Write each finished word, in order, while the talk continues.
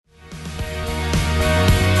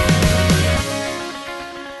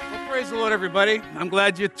Lord, everybody. I'm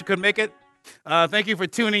glad you could make it. Thank you for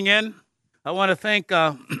tuning in. I want to thank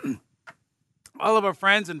all of our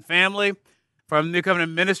friends and family from New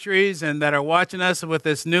Covenant Ministries and that are watching us with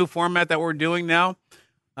this new format that we're doing now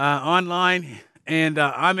online. And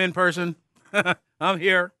I'm in person. I'm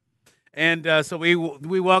here. And so we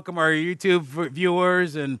welcome our YouTube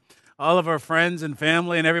viewers and all of our friends and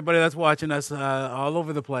family and everybody that's watching us all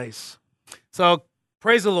over the place. So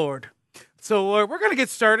praise the Lord. So we're going to get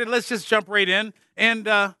started. Let's just jump right in. And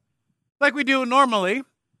like we do normally,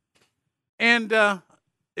 and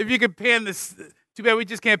if you could pan this, too bad we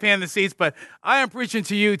just can't pan the seats, but I am preaching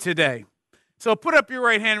to you today. So put up your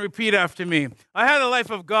right hand and repeat after me. I have the life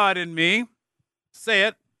of God in me. Say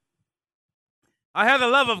it. I have the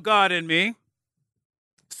love of God in me.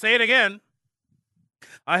 Say it again.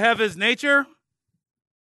 I have his nature,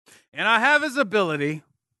 and I have his ability.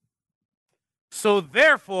 So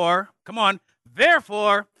therefore,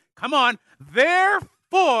 therefore, I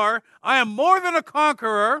am more than a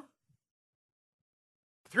conqueror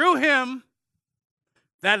through him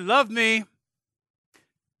that loved me,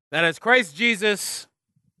 that is Christ Jesus.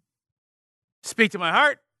 Speak to my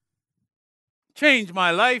heart, change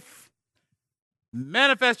my life,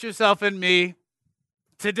 manifest yourself in me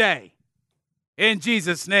today, in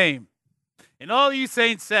Jesus' name. And all you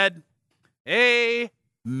saints said, amen.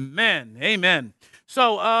 Amen.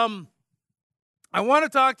 So, I want to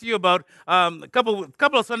talk to you about a couple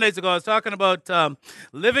of Sundays ago. I was talking about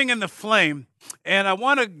living in the flame, and I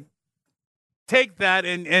want to take that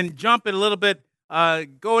and jump it a little bit,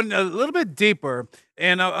 going a little bit deeper.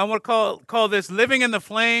 And I want to call this "Living in the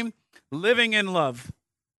Flame, Living in Love."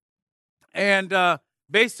 And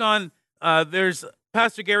based on there's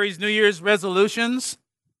Pastor Gary's New Year's resolutions.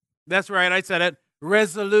 That's right, I said it.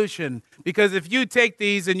 Resolution, because if you take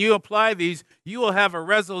these and you apply these, you will have a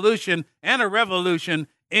resolution and a revolution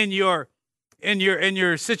in your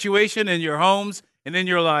situation, in your homes, and in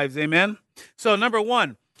your lives. Amen. So number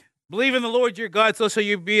one, believe in the Lord your God, so shall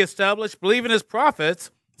you be established. Believe in his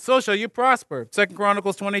prophets, so shall you prosper. 2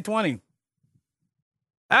 Chronicles 20:20.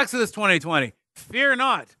 Exodus 20:20. Fear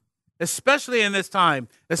not, especially in this time,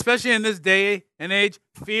 especially in this day and age.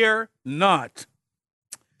 Fear not.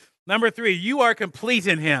 Number 3, you are complete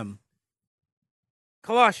in him.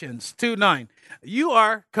 Colossians 2:9. You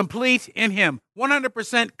are complete in him.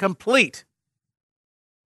 100% complete.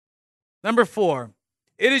 Number 4,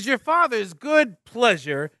 it is your Father's good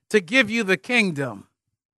pleasure to give you the kingdom.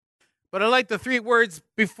 But I like the 3 words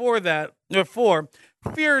before that, or 4.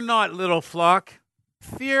 Fear not, little flock.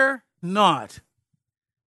 Fear not.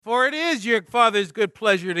 For it is your Father's good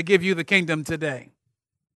pleasure to give you the kingdom today.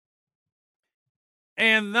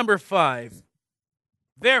 And number 5,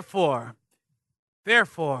 therefore,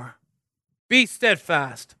 be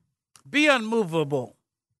steadfast, be unmovable,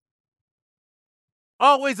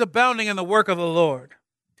 always abounding in the work of the Lord,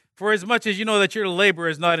 for as much as you know that your labor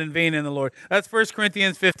is not in vain in the Lord. That's 1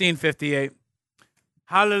 Corinthians 15:58.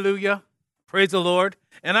 Hallelujah. Praise the Lord.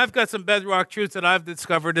 And I've got some bedrock truths that I've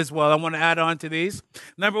discovered as well. I want to add on to these.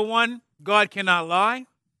 Number 1, God cannot lie.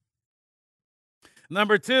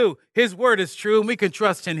 Number 2, his word is true, and we can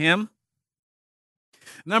trust in him.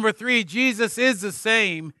 Number 3, Jesus is the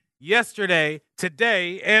same yesterday,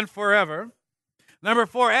 today, and forever. Number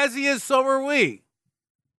 4, as he is, so are we.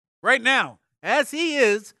 Right now, as he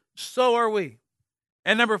is, so are we.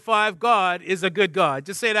 And number 5, God is a good God.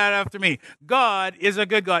 Just say that after me. God is a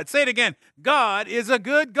good God. Say it again. God is a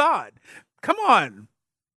good God. Come on.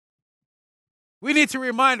 We need to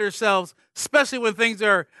remind ourselves, especially when things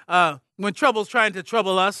are, when trouble's trying to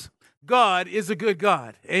trouble us, God is a good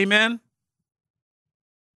God. Amen?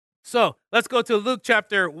 So, let's go to Luke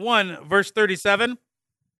chapter 1, verse 37.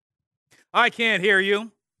 I can't hear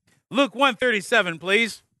you. Luke 1:37,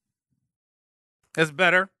 please. That's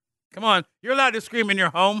better. Come on. You're allowed to scream in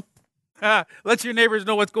your home. Let your neighbors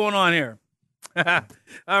know what's going on here.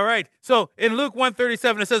 All right. So, in Luke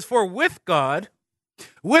 1:37, it says, for with God,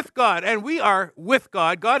 and we are with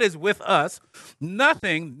God is with us,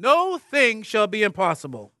 no thing shall be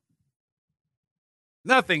impossible.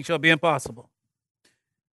 Nothing shall be impossible.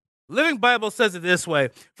 Living Bible says it this way,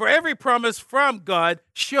 for every promise from God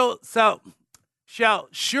shall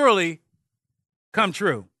surely come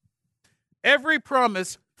true. Every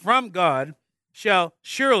promise from God shall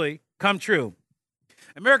surely come true.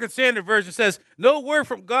 American Standard Version says, no word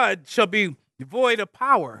from God shall be void of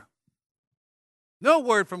power. No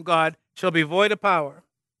word from God shall be void of power.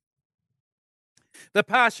 The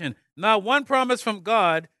Passion, not one promise from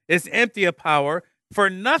God is empty of power, for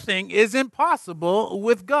nothing is impossible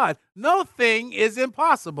with God. No thing is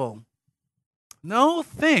impossible. No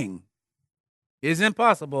thing is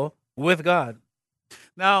impossible with God.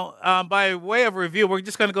 Now, by way of review, we're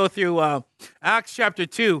just going to go through Acts chapter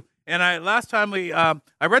 2. And last time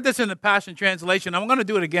I read this in the Passion Translation. I'm going to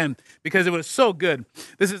do it again because it was so good.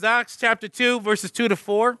 This is Acts chapter 2, verses 2 to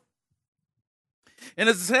 4. And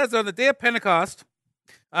as it says, on the day of Pentecost,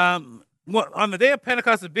 on the day of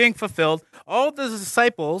Pentecost is being fulfilled, all the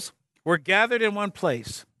disciples were gathered in one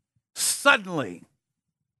place. Suddenly.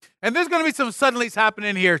 And there's going to be some suddenlies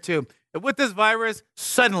happening here too. With this virus,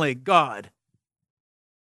 suddenly, God.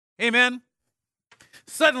 Amen.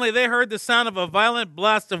 Suddenly they heard the sound of a violent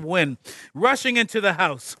blast of wind rushing into the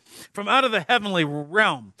house from out of the heavenly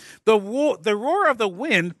realm. The roar of the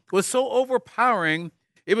wind was so overpowering,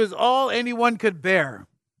 it was all anyone could bear.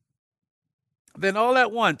 Then all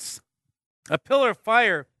at once, a pillar of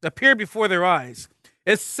fire appeared before their eyes.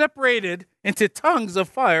 It separated into tongues of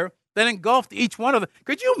fire that engulfed each one of them.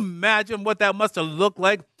 Could you imagine what that must have looked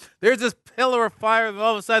like? There's this pillar of fire, and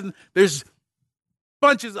all of a sudden there's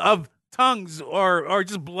bunches of tongues or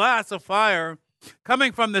just blasts of fire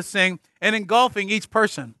coming from this thing and engulfing each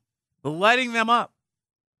person, lighting them up.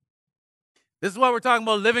 This is what we're talking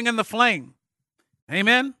about, living in the flame.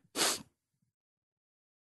 Amen?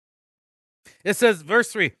 It says,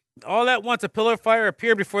 verse 3, all at once a pillar of fire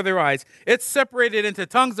appeared before their eyes. It separated into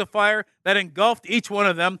tongues of fire that engulfed each one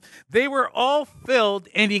of them. They were all filled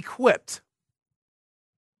and equipped.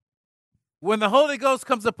 When the Holy Ghost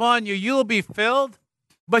comes upon you, you'll be filled,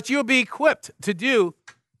 but you'll be equipped to do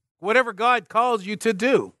whatever God calls you to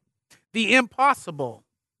do. The impossible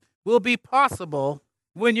will be possible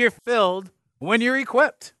when you're filled, when you're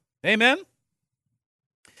equipped. Amen?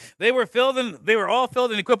 They were all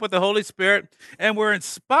filled and equipped with the Holy Spirit and were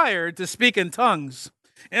inspired to speak in tongues,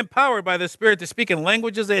 empowered by the Spirit to speak in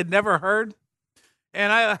languages they had never heard.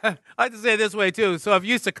 And I like to say it this way too. So if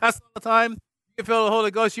you used to cuss all the time, you feel the Holy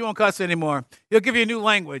Ghost, you won't cuss anymore. He'll give you a new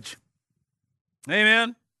language.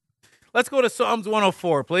 Amen. Let's go to Psalms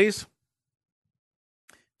 104, please.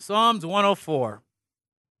 Psalms 104.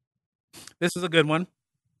 This is a good one.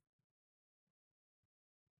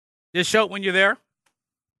 Just shout when you're there.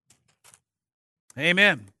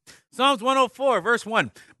 Amen. Psalms 104, verse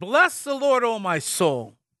 1. Bless the Lord, O my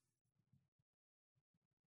soul.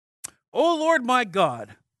 O Lord my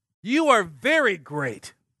God, you are very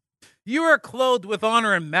great. You are clothed with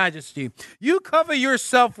honor and majesty. You cover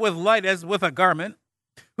yourself with light as with a garment,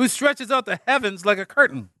 who stretches out the heavens like a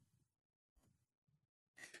curtain,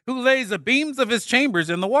 who lays the beams of his chambers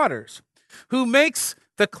in the waters, who makes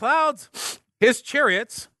the clouds his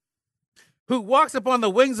chariots, who walks upon the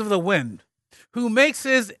wings of the wind, who makes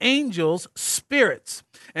his angels spirits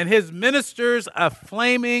and his ministers a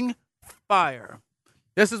flaming fire.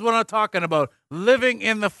 This is what I'm talking about, living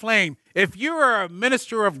in the flame. If you are a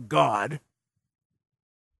minister of God,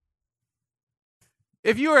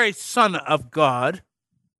 if you are a son of God,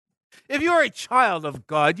 if you are a child of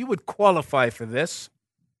God, you would qualify for this.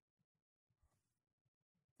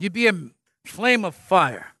 You'd be a flame of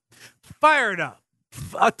fire, fired up,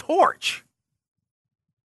 a torch.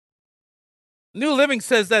 New Living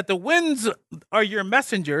says that the winds are your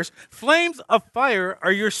messengers, flames of fire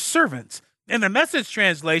are your servants. In the Message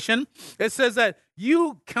translation, it says that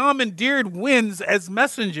you commandeered winds as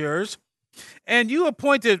messengers, and you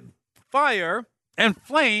appointed fire and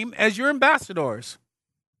flame as your ambassadors.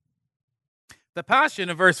 The Passion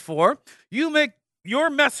in verse 4, you make your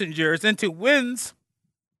messengers into winds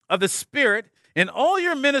of the Spirit, and all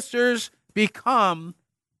your ministers become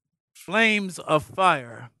flames of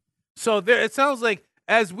fire. So it sounds like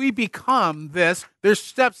as we become this, there's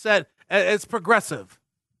steps that it's progressive.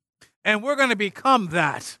 And we're going to become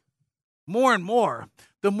that more and more.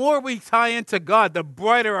 The more we tie into God, the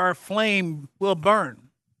brighter our flame will burn.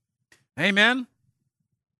 Amen?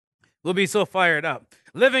 We'll be so fired up.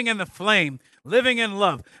 Living in the flame, living in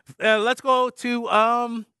love. Let's go to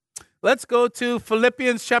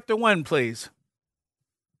Philippians chapter 1, please.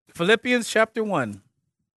 Philippians chapter 1.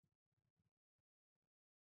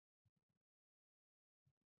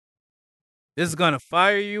 This is going to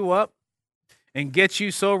fire you up and get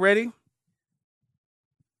you so ready.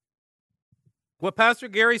 What Pastor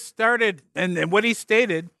Gary started and what he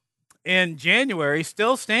stated in January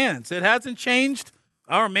still stands. It hasn't changed.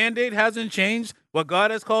 Our mandate hasn't changed. What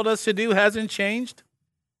God has called us to do hasn't changed.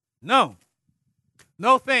 No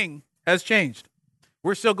thing has changed.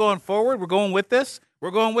 We're still going forward. We're going with this.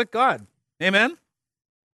 We're going with God. Amen?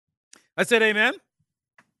 I said amen.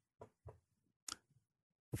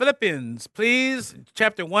 Philippians, please,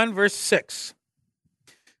 chapter 1, verse 6.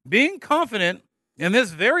 Being confident in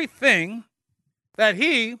this very thing, that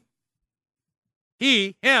him,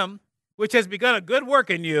 which has begun a good work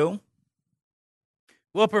in you,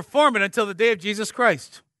 will perform it until the day of Jesus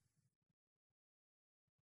Christ.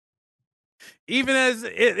 Even as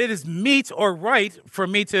it is meet or right for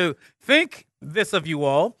me to think this of you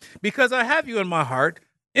all, because I have you in my heart,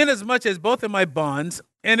 inasmuch as both in my bonds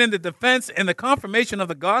and in the defense and the confirmation of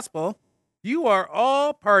the gospel, you are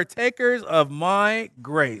all partakers of my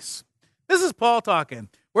grace. This is Paul talking.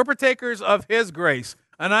 We're partakers of his grace.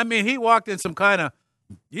 And I mean, he walked in some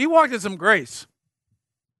grace.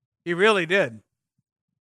 He really did.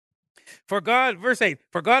 For God, verse 8,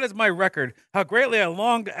 for God is my record, how greatly I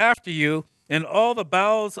longed after you in all the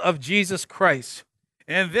bowels of Jesus Christ.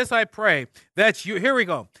 And this I pray, that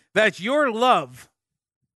your love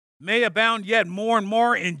may abound yet more and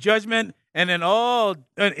more in judgment and in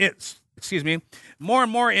more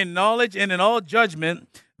and more in knowledge and in all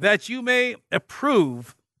judgment, that you may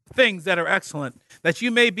approve things that are excellent, that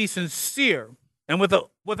you may be sincere and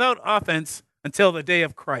without offense until the day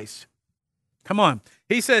of Christ. Come on.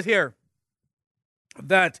 He says here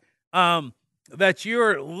that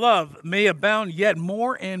your love may abound yet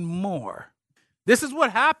more and more. This is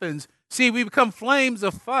what happens. See, we become flames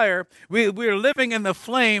of fire. We're living in the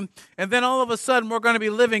flame, and then all of a sudden we're going to be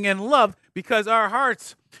living in love because our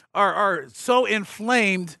hearts are so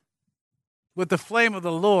inflamed with the flame of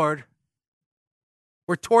the Lord.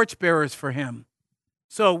 We're torchbearers for him.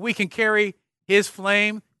 So we can carry his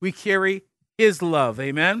flame. We carry his love.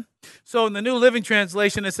 Amen. So in the New Living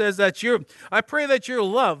Translation, it says that I pray that your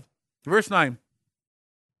love, verse 9,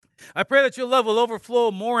 I pray that your love will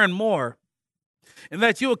overflow more and more, and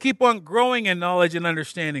that you will keep on growing in knowledge and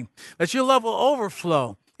understanding, that your love will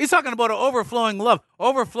overflow. He's talking about an overflowing love.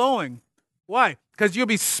 Overflowing. Why? Because you'll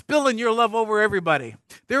be spilling your love over everybody.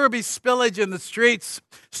 There will be spillage in the streets,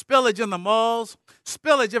 spillage in the malls,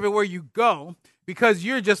 spillage everywhere you go, because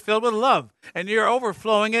you're just filled with love and you're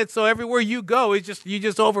overflowing it. So everywhere you go, you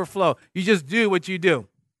just overflow. You just do what you do.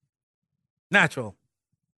 Natural.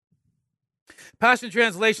 Passion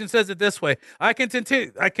Translation says it this way: I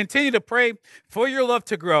continue to pray for your love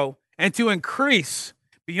to grow and to increase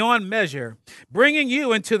beyond measure, bringing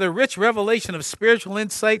you into the rich revelation of spiritual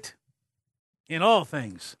insight in all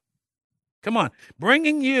things. Come on.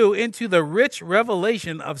 Bringing you into the rich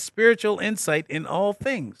revelation of spiritual insight in all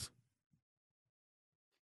things.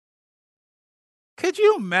 Could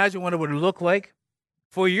you imagine what it would look like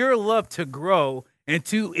for your love to grow and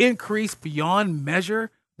to increase beyond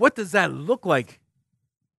measure? What does that look like?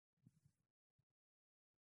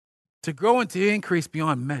 To grow and to increase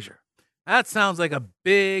beyond measure. That sounds like a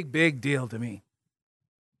big, big deal to me.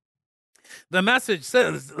 The message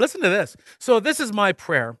says, listen to this. So this is my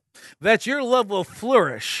prayer, that your love will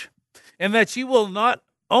flourish and that you will not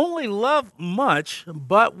only love much,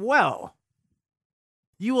 but well.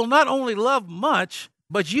 You will not only love much,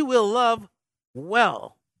 but you will love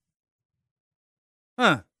well.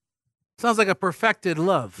 Sounds like a perfected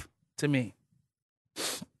love to me.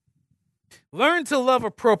 Learn to love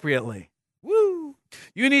appropriately. Woo!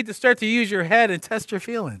 You need to start to use your head and test your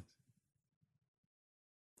feelings.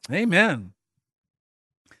 Amen.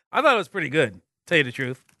 I thought it was pretty good, to tell you the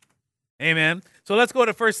truth. Amen. So let's go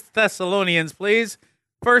to 1 Thessalonians, please.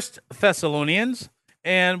 1 Thessalonians,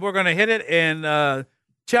 and we're going to hit it in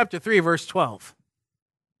chapter 3, verse 12.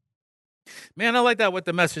 Man, I like that what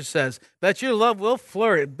the message says. That your love will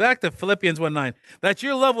flourish. Back to Philippians 1:9. That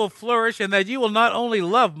your love will flourish and that you will not only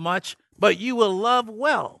love much, but you will love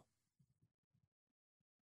well.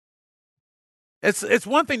 It's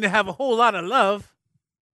one thing to have a whole lot of love,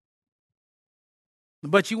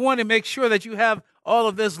 but you want to make sure that you have all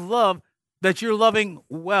of this love, that you're loving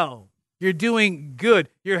well. You're doing good.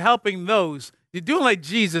 You're helping those. You're doing like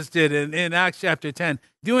Jesus did in Acts chapter 10,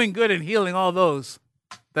 doing good and healing all those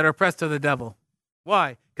that are oppressed of the devil.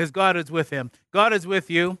 Why? Because God is with him. God is with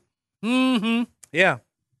you. Mm-hmm. Yeah.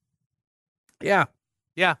 Yeah,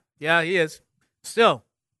 he is. Still.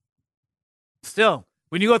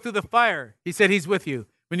 When you go through the fire, he said he's with you.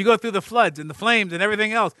 When you go through the floods and the flames and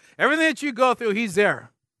everything else, everything that you go through, he's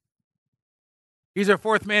there. He's our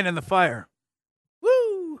fourth man in the fire.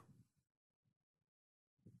 Woo!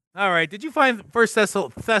 All right, did you find 1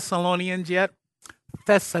 Thessalonians yet?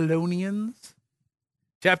 Thessalonians,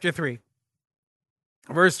 chapter 3,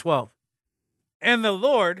 verse 12. And the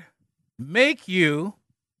Lord make you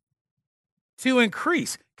to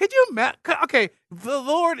increase. Could you imagine? Okay, the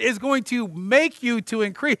Lord is going to make you to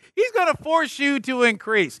increase. He's going to force you to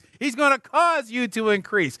increase. He's going to cause you to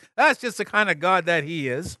increase. That's just the kind of God that he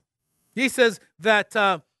is. He says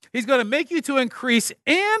that he's going to make you to increase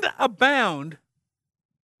and abound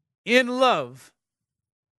in love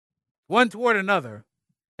one toward another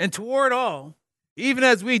and toward all, even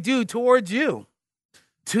as we do towards you,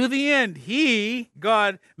 to the end he,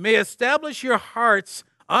 God, may establish your hearts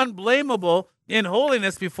unblameable in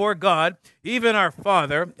holiness before God, even our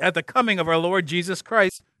Father, at the coming of our Lord Jesus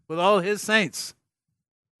Christ with all his saints.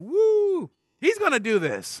 Woo! He's going to do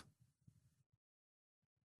this.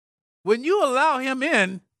 When you allow him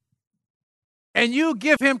in and you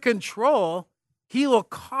give him control, he will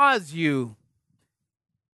cause you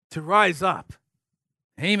to rise up.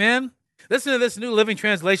 Amen. Listen to this New Living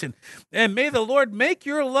Translation. And may the Lord make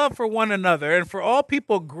your love for one another and for all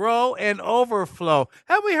people grow and overflow.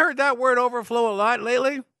 Have we heard that word overflow a lot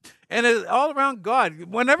lately? And it's all around God.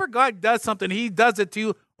 Whenever God does something, he does it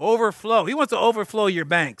to overflow. He wants to overflow your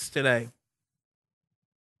banks today.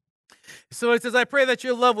 So it says, I pray that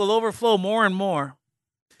your love will overflow more and more.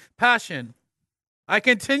 Passion. I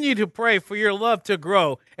continue to pray for your love to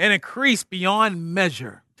grow and increase beyond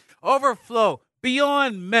measure. Overflow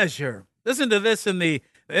beyond measure. Listen to this in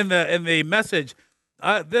the message.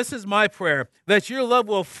 This is my prayer, that your love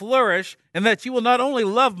will flourish and that you will not only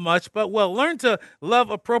love much, but will learn to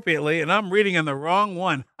love appropriately. And I'm reading in the wrong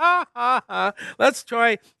one. Let's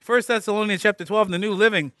try 1 Thessalonians chapter 12 in the New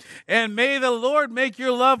Living. And may the Lord make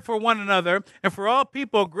your love for one another and for all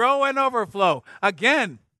people grow and overflow.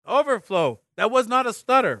 Again, overflow. That was not a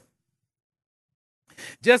stutter.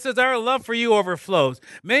 Just as our love for you overflows,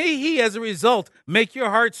 may he, as a result, make your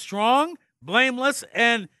heart strong, blameless,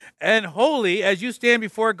 and holy as you stand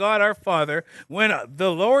before God our Father when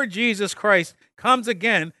the Lord Jesus Christ comes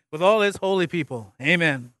again with all his holy people.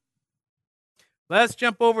 Amen. Let's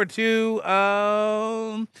jump over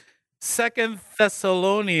to 2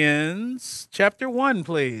 Thessalonians chapter 1,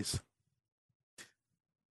 please.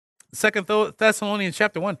 2 Thessalonians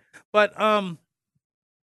chapter 1. But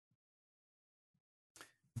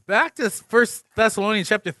back to 1 Thessalonians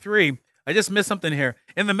chapter 3. I just missed something here.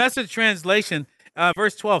 In the Message translation,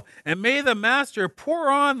 verse 12, and may the Master pour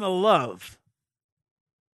on the love.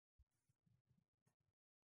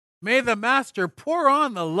 May the Master pour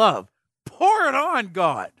on the love. Pour it on,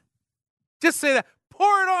 God. Just say that.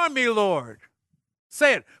 Pour it on me, Lord.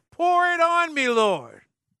 Say it. Pour it on me, Lord.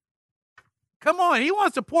 Come on. He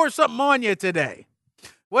wants to pour something on you today.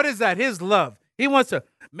 What is that? His love. He wants to,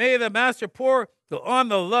 may the Master pour on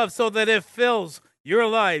the love so that it fills your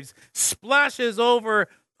lives, splashes over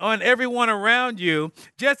on everyone around you,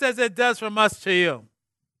 just as it does from us to you.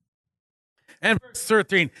 And verse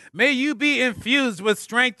 13, may you be infused with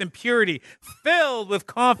strength and purity, filled with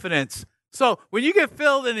confidence. So when you get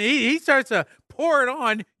filled and he starts to pour it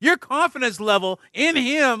on, your confidence level in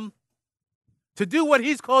him to do what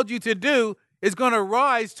he's called you to do is going to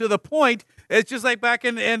rise to the point. It's just like back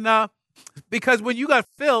in because when you got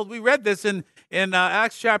filled, we read this in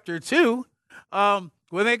Acts chapter 2,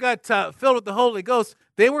 when they got filled with the Holy Ghost,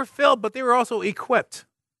 they were filled, but they were also equipped.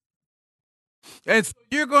 And so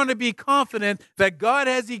you're going to be confident that God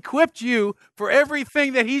has equipped you for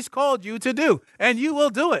everything that he's called you to do, and you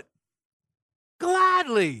will do it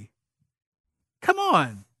gladly. Come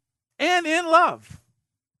on. And in love.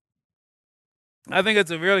 I think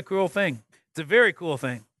it's a really cool thing. It's a very cool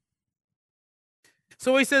thing.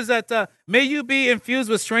 So he says that may you be infused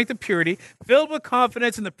with strength and purity, filled with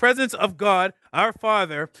confidence in the presence of God, our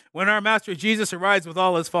Father, when our Master Jesus arrives with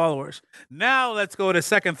all his followers. Now let's go to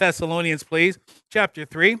 2 Thessalonians, please, chapter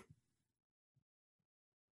 3.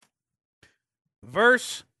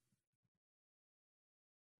 Verse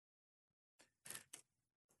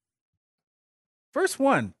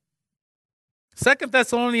 1. 2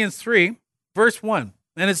 Thessalonians 3, verse 1.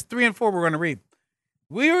 And it's 3 and 4 we're going to read.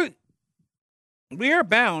 We are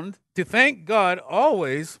bound to thank God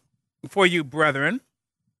always for you, brethren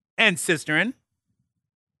and sisterin,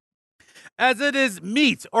 as it is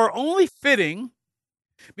meet or only fitting,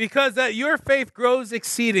 because that your faith grows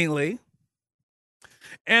exceedingly,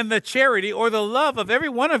 and the charity or the love of every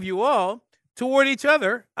one of you all toward each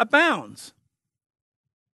other abounds.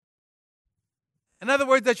 In other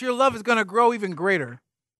words, that your love is going to grow even greater.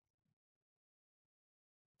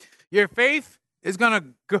 Your faith is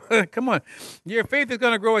going to, come on, your faith is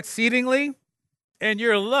going to grow exceedingly, and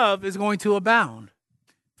your love is going to abound.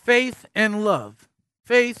 Faith and love.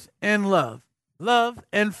 Faith and love. Love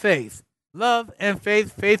and faith. Love and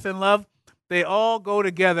faith. Faith and love. They all go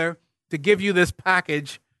together to give you this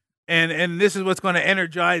package, and this is what's going to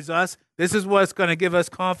energize us. This is what's going to give us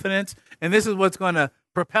confidence, and this is what's going to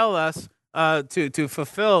propel us to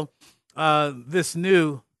fulfill this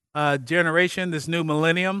new generation, this new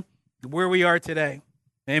millennium, where we are today.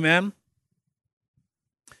 Amen.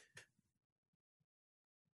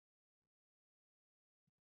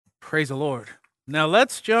 Praise the Lord. Now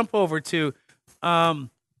let's jump over to John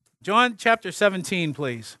chapter 17,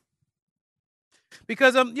 please.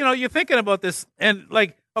 Because you're thinking about this and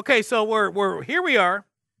like, okay, so we're here we are.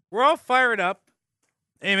 We're all fired up.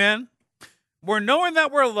 Amen. We're knowing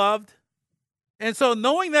that we're loved. And so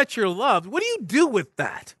knowing that you're loved, what do you do with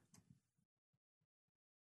that?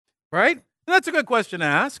 Right? And that's a good question to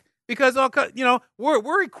ask because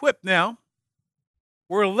we're equipped now.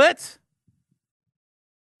 We're lit.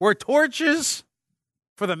 We're torches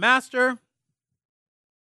for the master.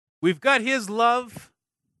 We've got his love.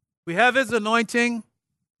 We have his anointing.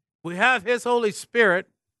 We have his Holy Spirit.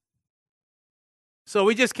 So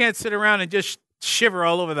we just can't sit around and just shiver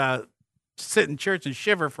all over sit in church and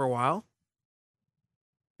shiver for a while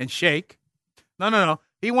and shake. No.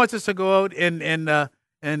 He wants us to go out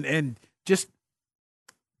and just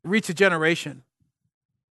reach a generation.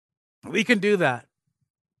 We can do that.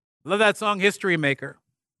 Love that song, History Maker.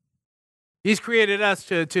 He's created us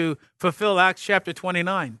to fulfill Acts chapter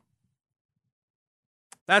 29.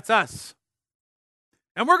 That's us.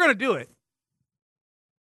 And we're going to do it.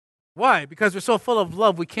 Why? Because we're so full of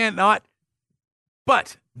love, we can't not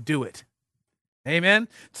but do it. Amen.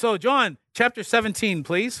 So John chapter 17,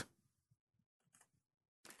 please.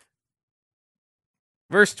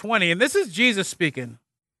 Verse 20. And this is Jesus speaking.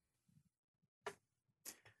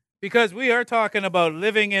 Because we are talking about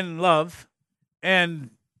living in love.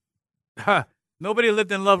 And nobody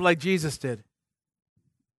lived in love like Jesus did.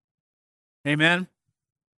 Amen.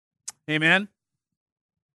 Amen.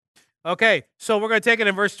 Okay, so we're going to take it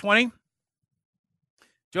in verse 20.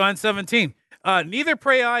 John 17. Neither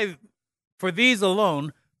pray I for these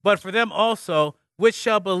alone, but for them also, which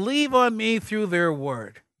shall believe on me through their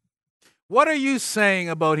word. What are you saying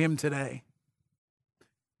about him today?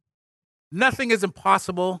 Nothing is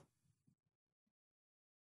impossible.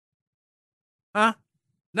 Huh?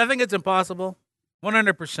 Nothing is impossible.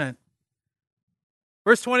 100%.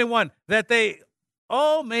 Verse 21, that they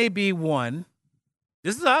all may be one.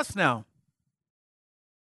 This is us now.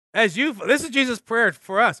 This is Jesus' prayer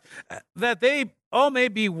for us. That they all may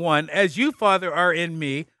be one, as you, Father, are in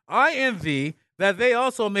me, I in thee, that they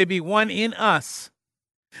also may be one in us,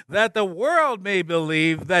 that the world may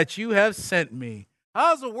believe that you have sent me.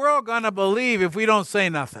 How's the world going to believe if we don't say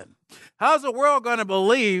nothing? How's the world going to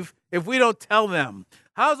believe if we don't tell them?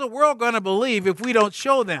 How's the world going to believe if we don't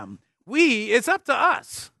show them? It's up to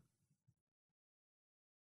us.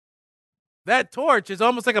 That torch is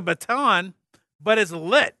almost like a baton, but it's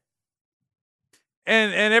lit.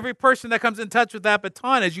 And every person that comes in touch with that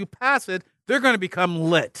baton, as you pass it, they're going to become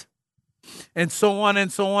lit. And so on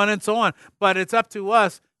and so on and so on. But it's up to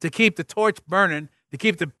us to keep the torch burning,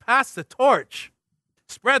 pass the torch.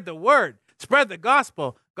 Spread the word. Spread the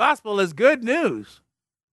gospel. Gospel is good news.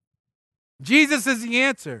 Jesus is the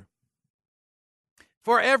answer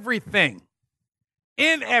for everything.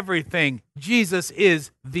 In everything, Jesus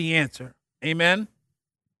is the answer. Amen.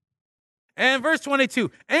 And verse 22,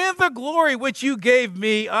 and the glory which you gave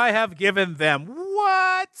me, I have given them.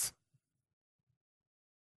 What?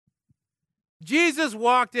 Jesus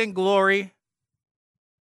walked in glory.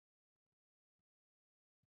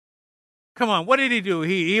 Come on, what did he do?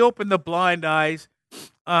 He opened the blind eyes.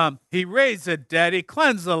 He raised the dead. He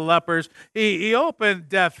cleansed the lepers. He opened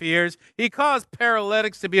deaf ears. He caused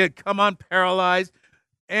paralytics to be paralyzed.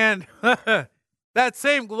 And that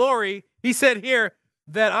same glory, he said here,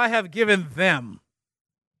 that I have given them.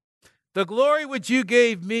 The glory which you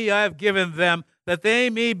gave me, I have given them, that they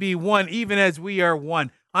may be one, even as we are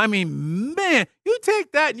one. I mean, man, you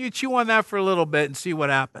take that and you chew on that for a little bit and see what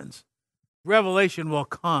happens. Revelation will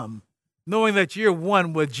come, knowing that you're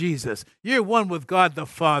one with Jesus. You're one with God the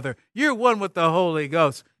Father. You're one with the Holy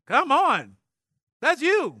Ghost. Come on. That's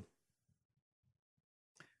you.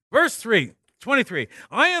 Verse 23.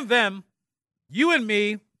 I am them, you and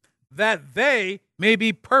me, that they may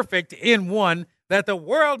be perfect in one, that the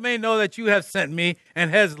world may know that you have sent me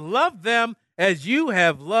and has loved them as you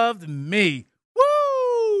have loved me.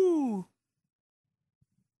 Woo!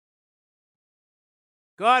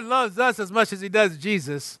 God loves us as much as he does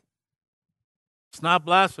Jesus. It's not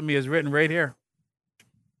blasphemy, it's written right here.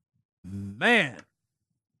 Man.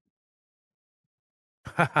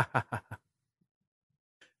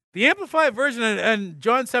 The Amplified Version in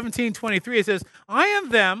John 17:23, it says, I am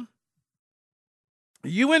them,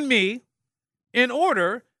 you and me, in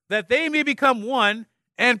order that they may become one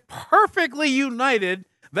and perfectly united,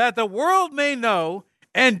 that the world may know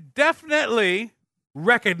and definitely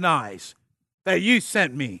recognize that you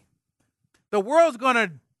sent me. The world's going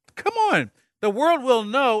to, come on, the world will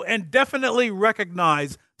know and definitely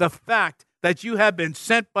recognize the fact that you have been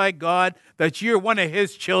sent by God, that you're one of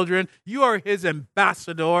his children, you are his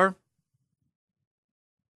ambassador.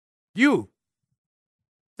 You.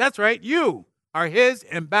 That's right, you. are his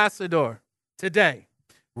ambassador today,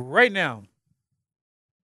 right now.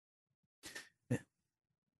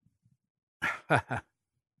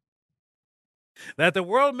 That the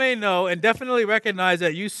world may know and definitely recognize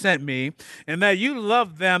that you sent me and that you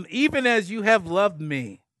love them even as you have loved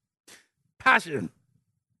me. Passion.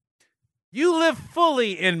 You live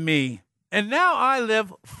fully in me, and now I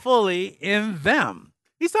live fully in them.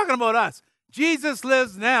 He's talking about us. Jesus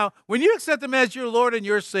lives now. When you accept him as your Lord and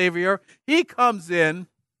your Savior, he comes in.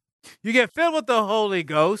 You get filled with the Holy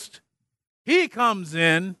Ghost. He comes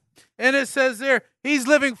in, and it says there, he's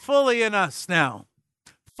living fully in us now.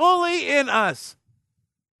 Fully in us.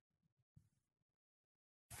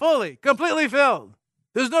 Fully, completely filled.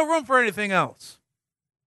 There's no room for anything else.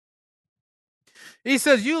 He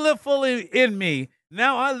says, you live fully in me.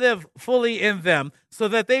 Now I live fully in them so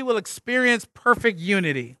that they will experience perfect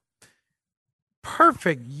unity.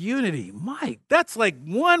 Perfect unity. Mike, that's like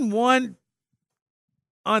one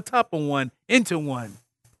on top of one into one.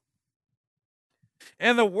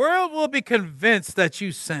 And the world will be convinced that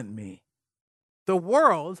you sent me. The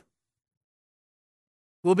world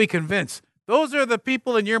will be convinced. Those are the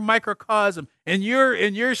people in your microcosm, in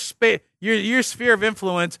your space, your sphere of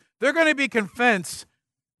influence. They're going to be convinced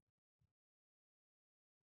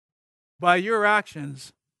by your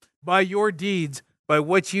actions, by your deeds, by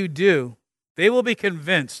what you do. They will be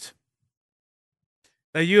convinced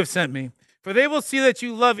that you have sent me. For they will see that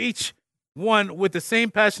you love each one with the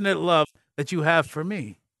same passionate love that you have for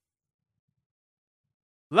me.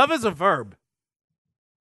 Love is a verb.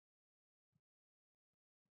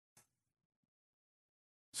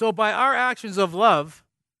 So by our actions of love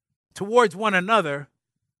towards one another,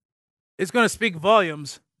 it's going to speak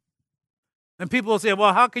volumes. And people will say,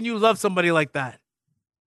 well, how can you love somebody like that?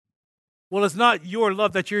 Well, it's not your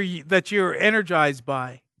love that you're energized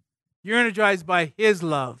by. You're energized by his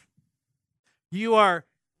love. You are,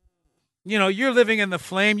 you're living in the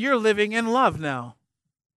flame. You're living in love now.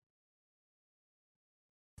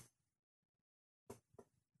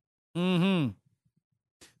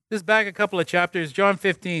 Just back a couple of chapters, John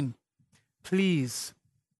 15, please.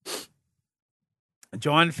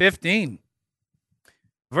 John 15,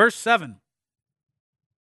 verse 7.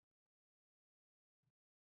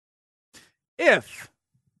 If,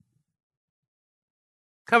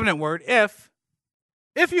 covenant word, if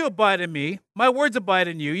you abide in me, my words abide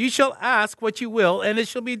in you, you shall ask what you will, and it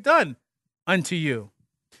shall be done unto you.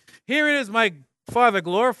 Herein is my Father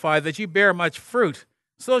glorified, that you bear much fruit.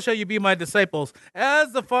 So shall you be my disciples.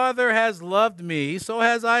 As the Father has loved me, so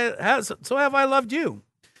have I loved you.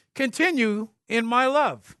 Continue in my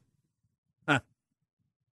love.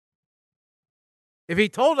 If he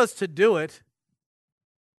told us to do it,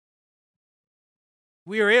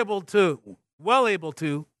 we are able to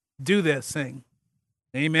do this thing.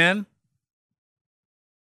 Amen.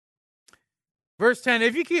 Verse 10,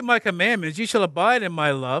 if you keep my commandments, you shall abide in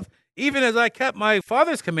my love, even as I kept my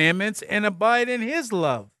Father's commandments and abide in his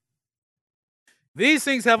love. These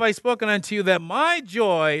things have I spoken unto you, that my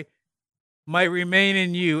joy might remain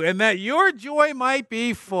in you, and that your joy might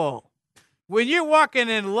be full. When you're walking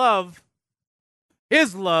in love,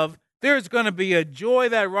 his love, there's going to be a joy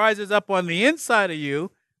that rises up on the inside of you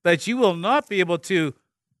that you will not be able to, you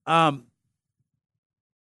won't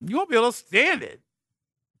be able to stand it.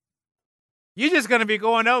 You're just going to be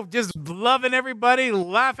going out, just loving everybody,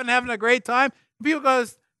 laughing, having a great time. People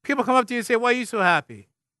come up to you and say, why are you so happy?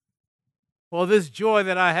 Well, this joy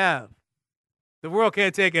that I have, the world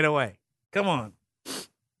can't take it away. Come on.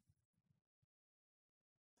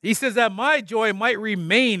 He says that my joy might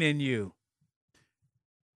remain in you.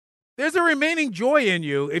 There's a remaining joy in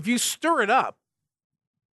you if you stir it up.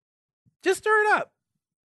 Just stir it up.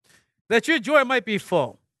 That your joy might be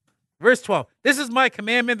full. Verse 12. This is my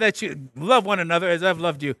commandment, that you love one another as I've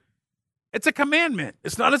loved you. It's a commandment.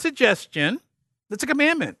 It's not a suggestion. It's a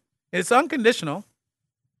commandment. It's unconditional.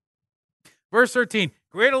 Verse 13.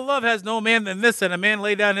 Greater love has no man than this, that a man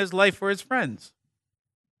lay down his life for his friends.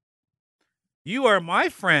 You are my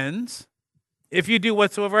friends if you do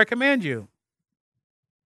whatsoever I command you.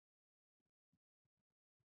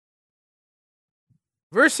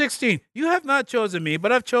 Verse 16, you have not chosen me,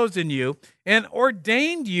 but I've chosen you and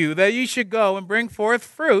ordained you that you should go and bring forth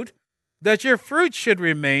fruit, that your fruit should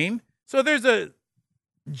remain. So there's a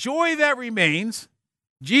joy that remains.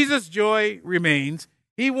 Jesus' joy remains.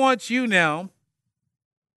 He wants you now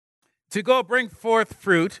to go bring forth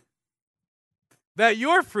fruit, that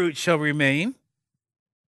your fruit shall remain,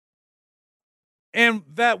 and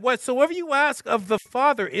that whatsoever you ask of the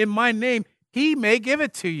Father in my name, he may give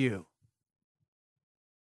it to you.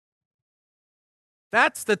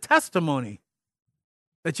 That's the testimony.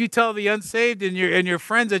 that you tell the unsaved and your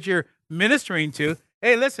friends that you're ministering to,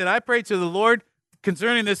 hey, listen, I prayed to the Lord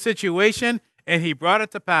concerning this situation, and he brought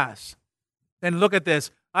it to pass. And look at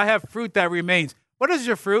this. I have fruit that remains. What is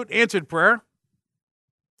your fruit? Answered prayer.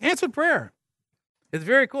 Answered prayer. It's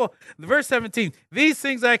very cool. Verse 17, these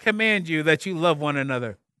things I command you, that you love one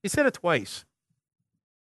another. He said it twice.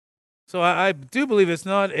 So I do believe it's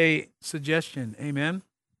not a suggestion. Amen.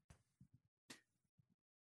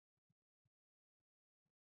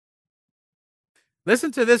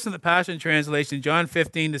 Listen to this in the Passion Translation, John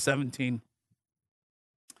 15-17.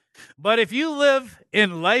 But if you live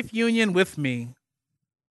in life union with me,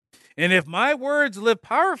 and if my words live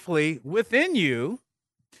powerfully within you,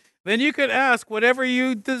 then you could ask whatever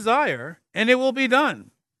you desire, and it will be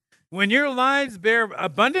done. When your lives bear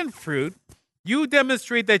abundant fruit, you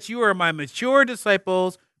demonstrate that you are my mature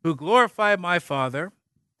disciples who glorify my Father.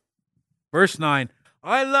 Verse 9,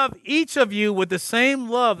 I love each of you with the same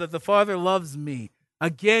love that the Father loves me.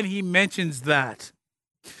 Again, he mentions that.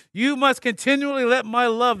 You must continually let my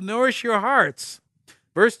love nourish your hearts.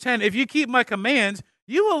 Verse 10, if you keep my commands,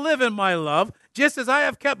 you will live in my love, just as I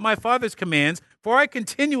have kept my Father's commands, for I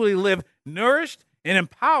continually live nourished and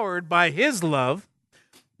empowered by his love.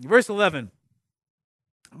 Verse 11,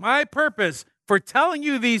 my purpose for telling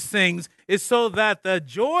you these things is so that the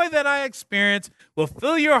joy that I experience will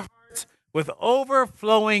fill your hearts with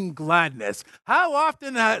overflowing gladness. How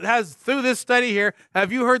often has, through this study here,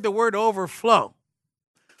 have you heard the word overflow?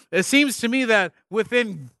 It seems to me that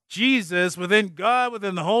within Jesus, within God,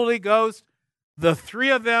 within the Holy Ghost, the three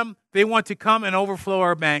of them, they want to come and overflow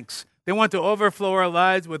our banks. They want to overflow our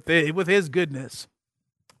lives with his goodness.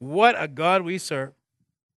 What a God we serve.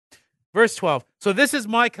 Verse 12, so this is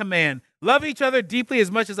my command. Love each other deeply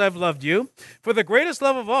as much as I've loved you. For the greatest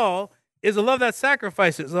love of all is a love that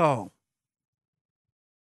sacrifices all.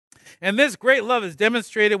 And this great love is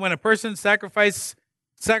demonstrated when a person sacrifices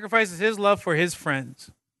his love for his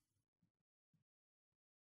friends.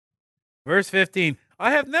 Verse 15,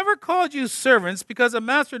 I have never called you servants because a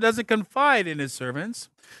master doesn't confide in his servants.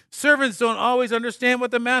 Servants don't always understand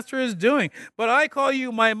what the master is doing, but I call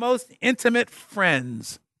you my most intimate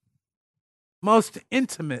friends. Most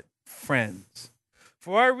intimate friends.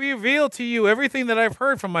 For I reveal to you everything that I've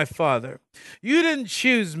heard from my Father. You didn't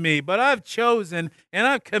choose me, but I've chosen and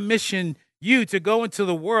I've commissioned you to go into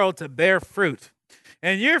the world to bear fruit.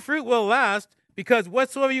 And your fruit will last, because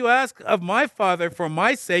whatsoever you ask of my Father for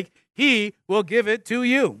my sake, he will give it to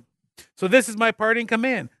you. So this is my parting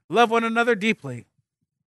command. Love one another deeply.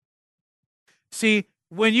 See,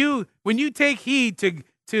 when you take heed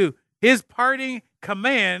to his parting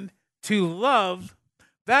command to love,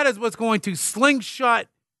 that is what's going to slingshot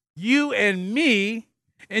you and me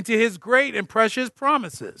into his great and precious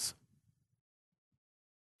promises.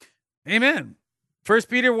 Amen. 2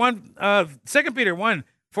 Peter 1,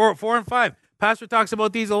 4 and 5. Pastor talks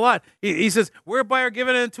about these a lot. He says, whereby are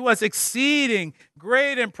given unto us exceeding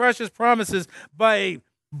great and precious promises, by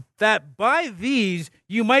these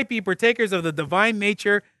you might be partakers of the divine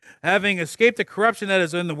nature, having escaped the corruption that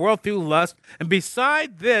is in the world through lust, and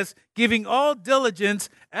beside this, giving all diligence,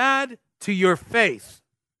 add to your faith.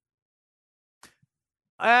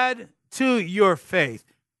 Add to your faith.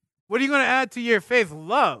 What are you going to add to your faith?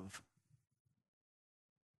 Love.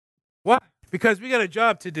 Why? Because we got a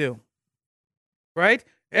job to do. Right?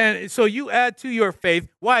 And so you add to your faith.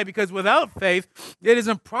 Why? Because without faith, it is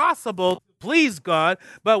impossible to please God.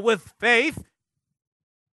 But with faith,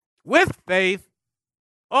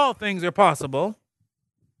 all things are possible.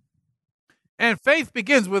 And faith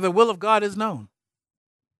begins where the will of God is known.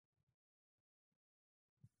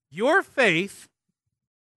 Your faith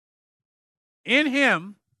in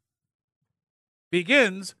him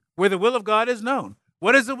begins where the will of God is known.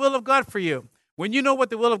 What is the will of God for you? When you know what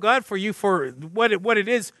the will of God for you, for what it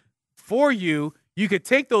is for you, you could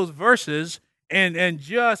take those verses and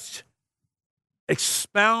just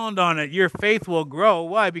expound on it. Your faith will grow.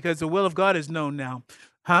 Why? Because the will of God is known now.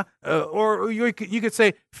 Or you could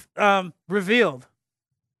say revealed.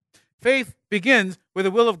 Faith begins where the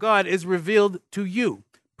will of God is revealed to you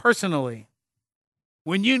personally.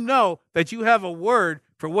 When you know that you have a word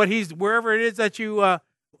for what wherever it is that you are,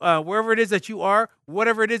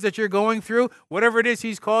 whatever it is that you're going through, whatever it is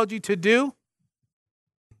he's called you to do,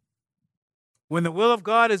 when the will of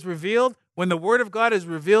God is revealed, when the word of God is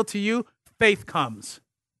revealed to you, faith comes.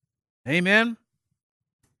 Amen.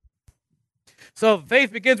 So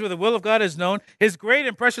faith begins where the will of God is known. His great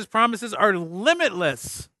and precious promises are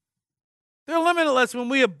limitless. They're limitless when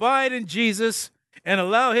we abide in Jesus and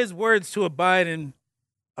allow his words to abide in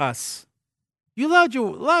us. You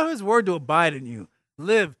allow his word to abide in you.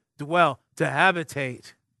 Live, dwell, to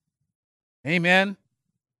habitate. Amen.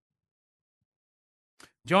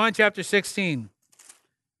 John chapter 16.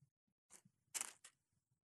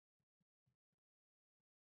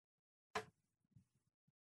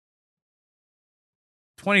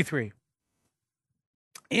 (23)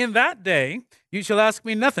 In that day you shall ask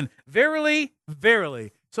me nothing. Verily,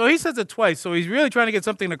 verily. So he says it twice, so he's really trying to get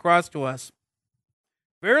something across to us.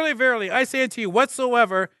 Verily, verily, I say unto you,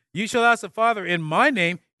 whatsoever you shall ask the Father in my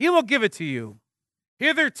name, he will give it to you.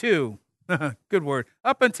 Hitherto, good word,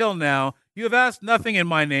 up until now, you have asked nothing in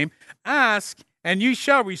my name. Ask, and you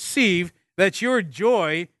shall receive, that your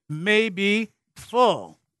joy may be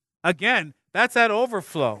full. Again, that's that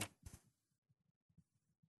overflow.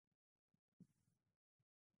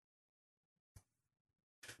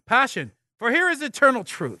 Passion. For here is eternal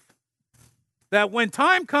truth, that when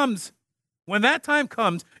that time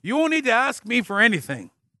comes, you won't need to ask me for anything,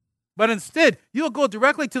 but instead, you'll go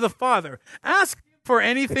directly to the Father. Ask for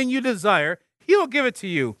anything you desire. He will give it to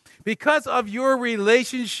you because of your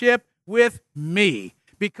relationship with me.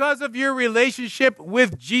 Because of your relationship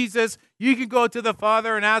with Jesus, you can go to the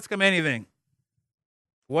Father and ask him anything.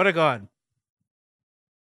 What a God.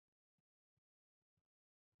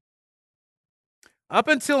 Up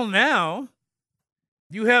until now,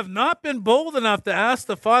 you have not been bold enough to ask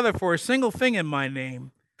the Father for a single thing in my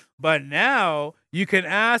name. But now you can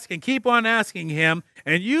ask and keep on asking him,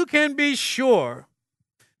 and you can be sure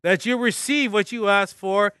that you receive what you ask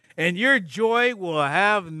for, and your joy will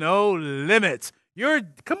have no limits.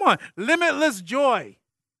 Come on, limitless joy.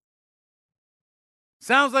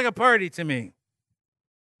 Sounds like a party to me.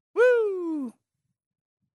 Woo!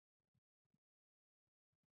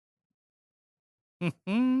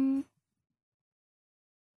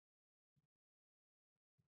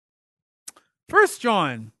 First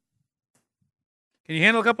John. Can you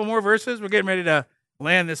handle a couple more verses? We're getting ready to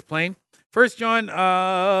land this plane. First John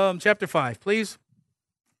chapter 5, please.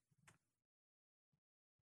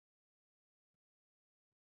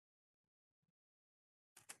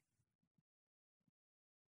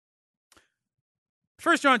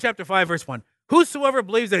 First John chapter 5, verse 1. Whosoever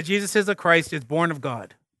believes that Jesus is the Christ is born of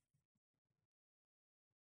God.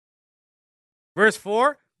 Verse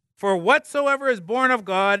 4. For whatsoever is born of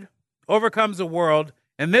God overcomes the world,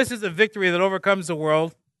 and this is the victory that overcomes the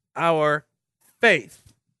world, our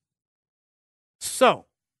faith. So,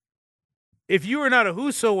 if you are not a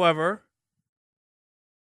whosoever,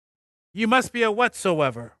 you must be a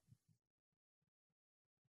whatsoever.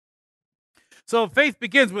 So faith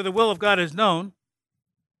begins where the will of God is known.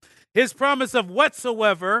 His promise of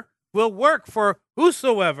whatsoever will work for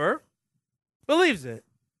whosoever believes it.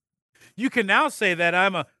 You can now say that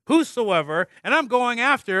I'm a whosoever, and I'm going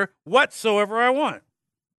after whatsoever I want.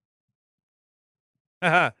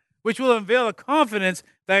 Which will unveil a confidence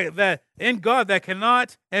that in God that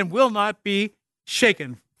cannot and will not be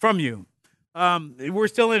shaken from you. We're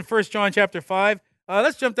still in 1 John chapter 5.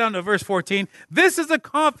 Let's jump down to verse 14. This is the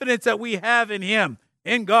confidence that we have in him,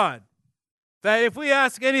 in God, that if we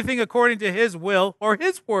ask anything according to his will or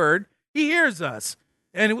his word, he hears us.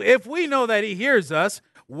 And if we know that he hears us,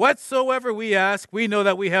 whatsoever we ask, we know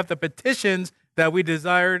that we have the petitions that we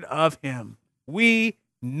desired of him. We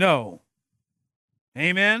know.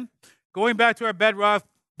 Amen. Going back to our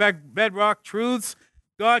bedrock truths,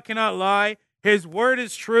 God cannot lie. His word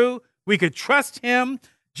is true. We could trust him.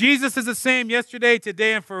 Jesus is the same yesterday,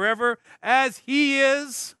 today, and forever. As he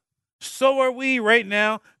is, so are we right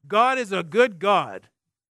now. God is a good God.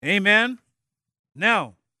 Amen.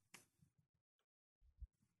 Now,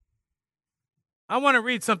 I want to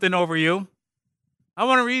read something over you. I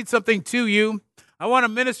want to read something to you. I want to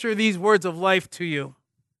minister these words of life to you.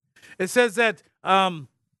 It says that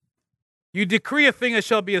you decree a thing, it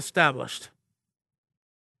shall be established.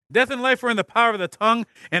 Death and life are in the power of the tongue,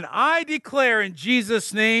 and I declare in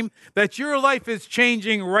Jesus' name that your life is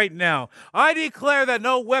changing right now. I declare that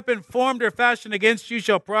no weapon formed or fashioned against you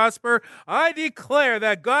shall prosper. I declare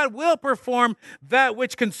that God will perform that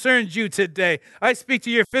which concerns you today. I speak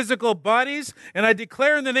to your physical bodies, and I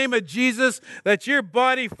declare in the name of Jesus that your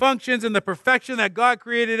body functions in the perfection that God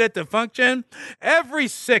created it to function. Every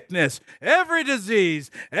sickness, every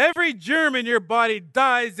disease, every germ in your body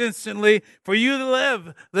dies instantly for you to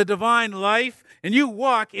live the divine life, and you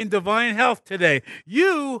walk in divine health today.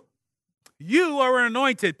 You are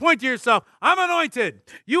anointed. Point to yourself. I'm anointed.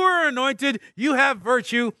 You are anointed. You have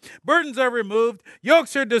virtue. Burdens are removed.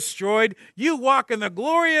 Yokes are destroyed. You walk in the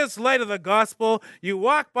glorious light of the gospel. You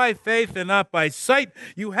walk by faith and not by sight.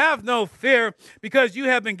 You have no fear because you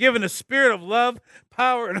have been given a spirit of love,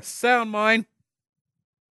 power, and a sound mind.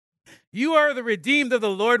 You are the redeemed of the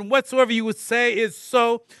Lord, and whatsoever you would say is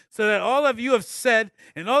so that all of you have said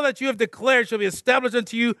and all that you have declared shall be established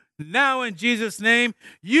unto you now in Jesus' name.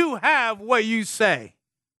 You have what you say.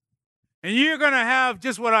 And you're going to have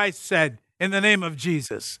just what I said in the name of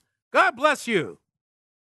Jesus. God bless you.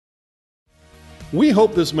 We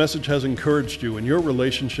hope this message has encouraged you in your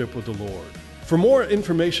relationship with the Lord. For more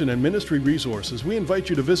information and ministry resources, we invite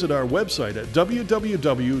you to visit our website at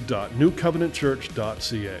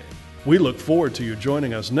www.newcovenantchurch.ca. We look forward to you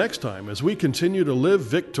joining us next time as we continue to live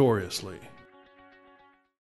victoriously.